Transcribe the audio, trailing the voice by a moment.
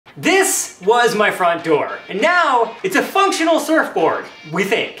This was my front door, and now it's a functional surfboard, we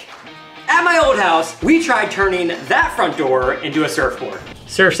think. At my old house, we tried turning that front door into a surfboard.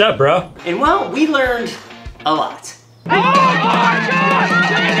 Surf's up, bro. And well, we learned a lot. Oh my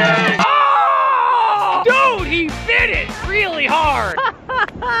God! Oh! Dude, he fit it really hard.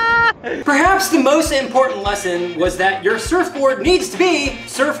 Perhaps the most important lesson was that your surfboard needs to be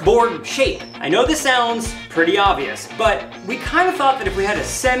surfboard shape. I know this sounds pretty obvious, but we kind of thought that if we had a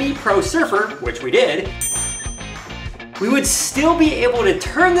semi-pro surfer, which we did, we would still be able to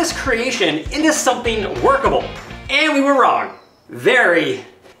turn this creation into something workable. And we were wrong. Very,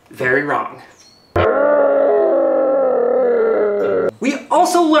 very wrong. We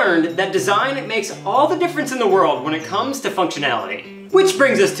also learned that design makes all the difference in the world when it comes to functionality. Which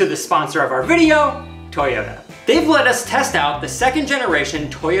brings us to the sponsor of our video, Toyota. They've let us test out the second generation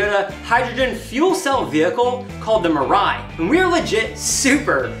Toyota hydrogen fuel cell vehicle called the Mirai, and we are legit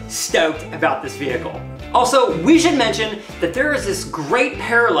super stoked about this vehicle. Also, we should mention that there is this great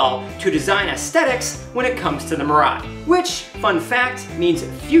parallel to design aesthetics when it comes to the Mirai, which, fun fact, means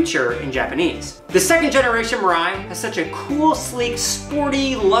future in Japanese. The second generation Mirai has such a cool, sleek,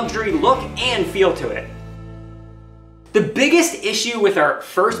 sporty, luxury look and feel to it. The biggest issue with our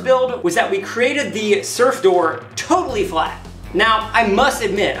first build was that we created the surf door totally flat. Now, I must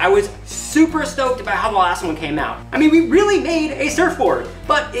admit, I was super stoked about how the last one came out. I mean, we really made a surfboard,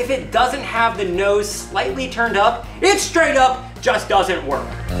 but if it doesn't have the nose slightly turned up, it straight up just doesn't work.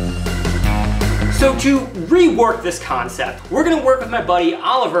 So to rework this concept, we're gonna work with my buddy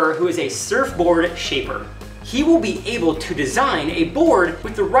Oliver, who is a surfboard shaper. He will be able to design a board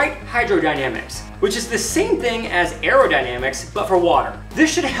with the right hydrodynamics, which is the same thing as aerodynamics, but for water.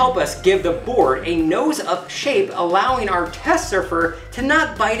 This should help us give the board a nose-up shape, allowing our test surfer to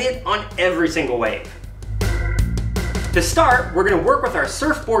not bite it on every single wave. To start, we're gonna work with our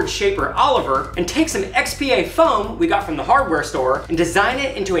surfboard shaper Oliver and take some XPA foam we got from the hardware store and design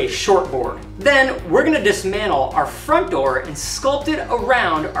it into a short board. Then we're gonna dismantle our front door and sculpt it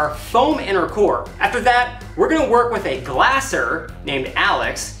around our foam inner core. After that, we're gonna work with a glasser named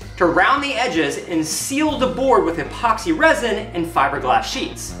Alex to round the edges and seal the board with epoxy resin and fiberglass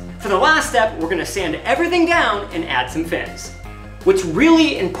sheets. For the last step, we're gonna sand everything down and add some fins. What's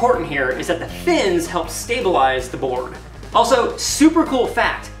really important here is that the fins help stabilize the board. Also, super cool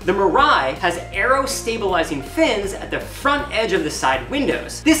fact, the Mirai has aero-stabilizing fins at the front edge of the side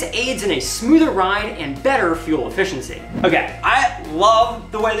windows. This aids in a smoother ride and better fuel efficiency. Okay, I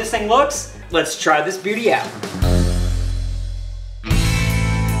love the way this thing looks. Let's try this beauty out.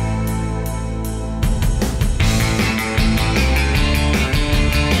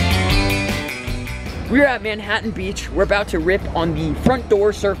 We're at Manhattan Beach. We're about to rip on the front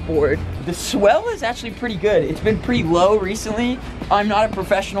door surfboard. The swell is actually pretty good. It's been pretty low recently. I'm not a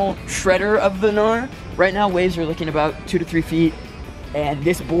professional shredder of the Nar. Right now, waves are looking about 2 to 3 feet. And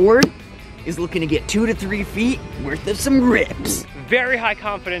this board is looking to get 2 to 3 feet worth of some rips. Very high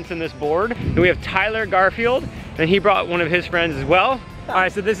confidence in this board. And we have Tyler Garfield, and he brought one of his friends as well. All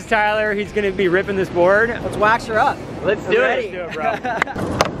right, so this is Tyler. He's gonna be ripping this board. Let's wax her up. Let's do it. Let's do it, bro.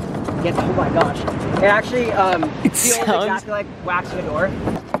 Oh my gosh. It actually feels exactly like waxing a door.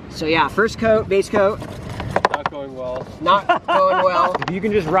 So yeah, first coat, base coat. Not going well. Not going well. If you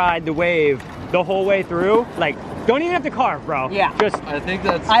can just ride the wave the whole way through, like, don't even have to carve, bro. Yeah. Just. I think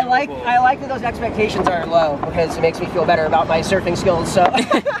that's I like that those expectations are low because it makes me feel better about my surfing skills, so.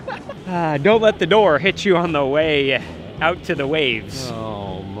 Don't let the door hit you on the way out to the waves.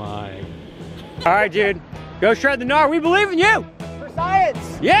 Oh my. All right, dude. Go shred the Nar. We believe in you. For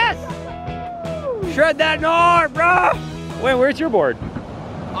science. Yes. Shred that Nar, bro. Wait, where's your board?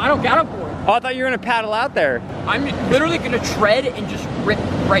 I don't got a board. Oh, I thought you were gonna paddle out there. I'm literally gonna tread and just rip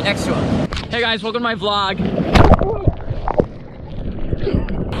right next to him. Hey guys, welcome to my vlog.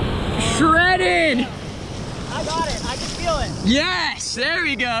 Shredded! I got it, I can feel it. Yes, there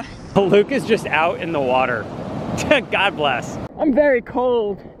we go. Luke is just out in the water. God bless. I'm very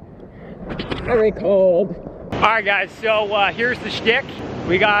cold. Very cold. All right, guys, so here's the shtick.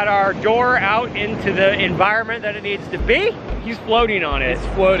 We got our door out into the environment that it needs to be. He's floating on it. It's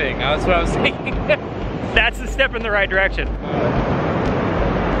floating. That's what I was thinking. That's the step in the right direction.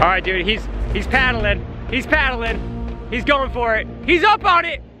 All right, dude, he's paddling. He's paddling. He's going for it. He's up on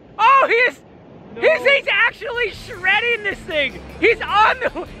it. Oh, he's actually shredding this thing. He's on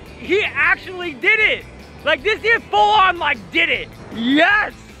the, he actually did it. Like this is full on like did it.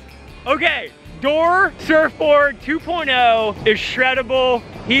 Yes. Okay. Door surfboard 2.0 is shreddable.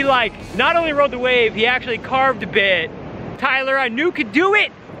 He like not only rode the wave, he actually carved a bit. Tyler, I knew could do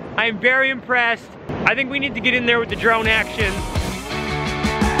it. I am very impressed. I think we need to get in there with the drone action.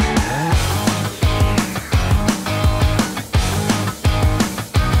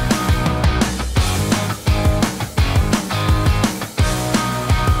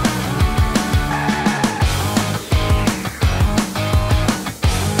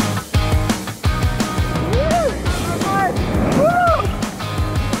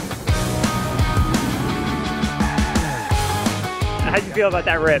 feel about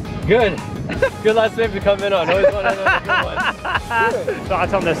that rip? Good. Good last wave to come in on. Always want to have a good one.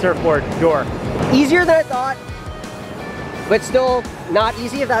 Thoughts on the surfboard door? Easier than I thought, but still not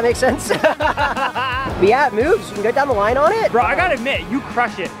easy, if that makes sense. But yeah, it moves. You can go down the line on it. Bro, I gotta admit, you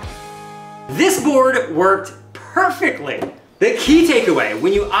crush it. This board worked perfectly. The key takeaway,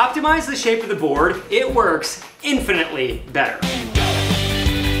 when you optimize the shape of the board, it works infinitely better.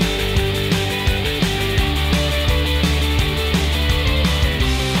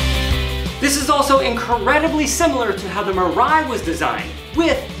 This is also incredibly similar to how the Mirai was designed,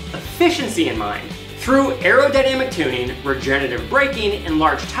 with efficiency in mind. Through aerodynamic tuning, regenerative braking, and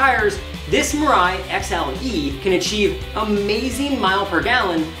large tires, this Mirai XLE can achieve amazing mile per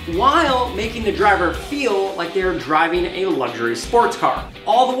gallon while making the driver feel like they're driving a luxury sports car,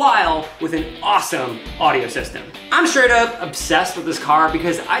 all the while with an awesome audio system. I'm straight up obsessed with this car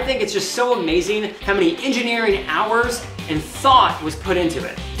because I think it's just so amazing how many engineering hours and thought was put into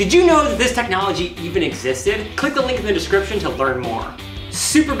it. Did you know that this technology even existed? Click the link in the description to learn more.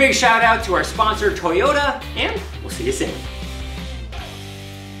 Super big shout out to our sponsor Toyota, and we'll see you soon.